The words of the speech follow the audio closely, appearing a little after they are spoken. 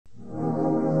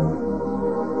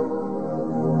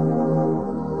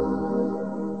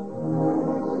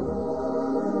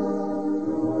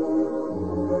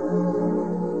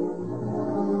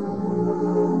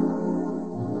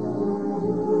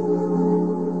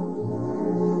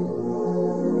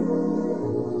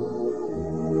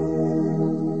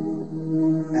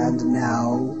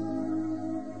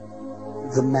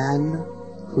The man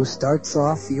who starts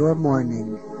off your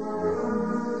morning,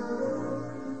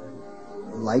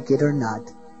 like it or not,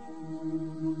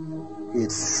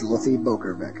 it's Schluffy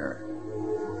Bokerbecker.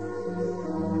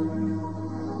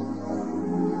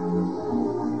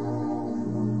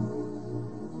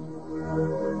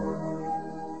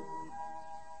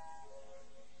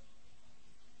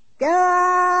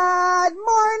 Good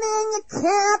morning,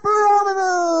 Camp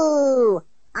Romemu!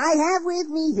 I have with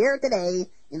me here today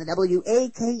in the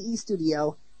WAKE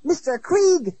studio, Mr.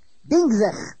 Krieg,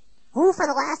 Dingzich, who for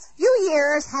the last few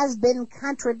years has been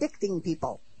contradicting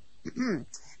people.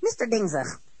 Mr. Dingzich,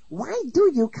 why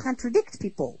do you contradict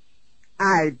people?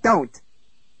 I don't.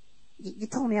 You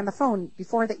told me on the phone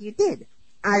before that you did.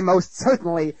 I most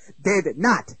certainly did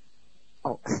not.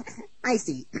 Oh, I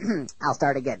see. I'll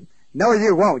start again. No,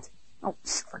 you won't. Oh,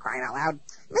 for crying out loud.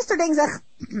 Mr.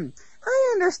 Dingzich,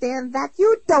 I understand that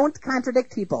you don't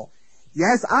contradict people.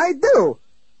 Yes, I do.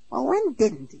 Well, when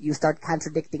didn't you start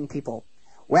contradicting people?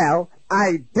 Well,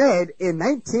 I did in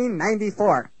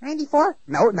 1994. 94?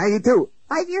 No, 92.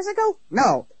 5 years ago?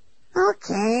 No.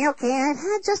 Okay, I've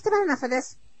had just about enough of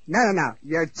this. No.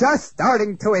 You're just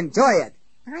starting to enjoy it.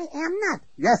 I am not.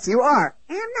 Yes, you are.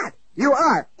 Am not. You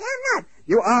are. Am not.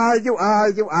 You are.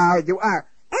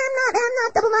 Am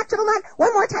not, double not, triple not.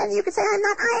 One more time you can say I'm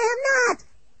not. I am not.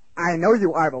 I know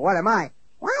you are, but what am I?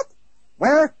 What?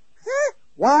 Where? Huh?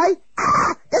 Why?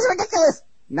 Ah! This is ridiculous.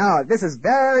 No, this is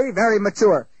very, very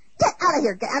mature. Get out of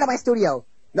here. Get out of my studio.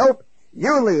 Nope.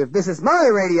 You leave. This is my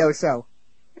radio show.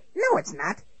 No, it's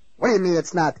not. What do you mean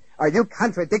it's not? Are you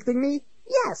contradicting me?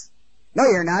 Yes. No,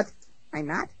 you're not. I'm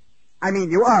not. I mean,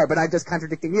 you are, but I'm just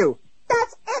contradicting you.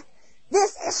 That's it.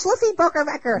 This is Schluffy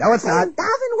Bokerbecker. No, it's not.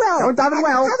 Daven well. Don't daven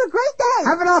well. Have a great day.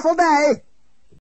 Have an awful day.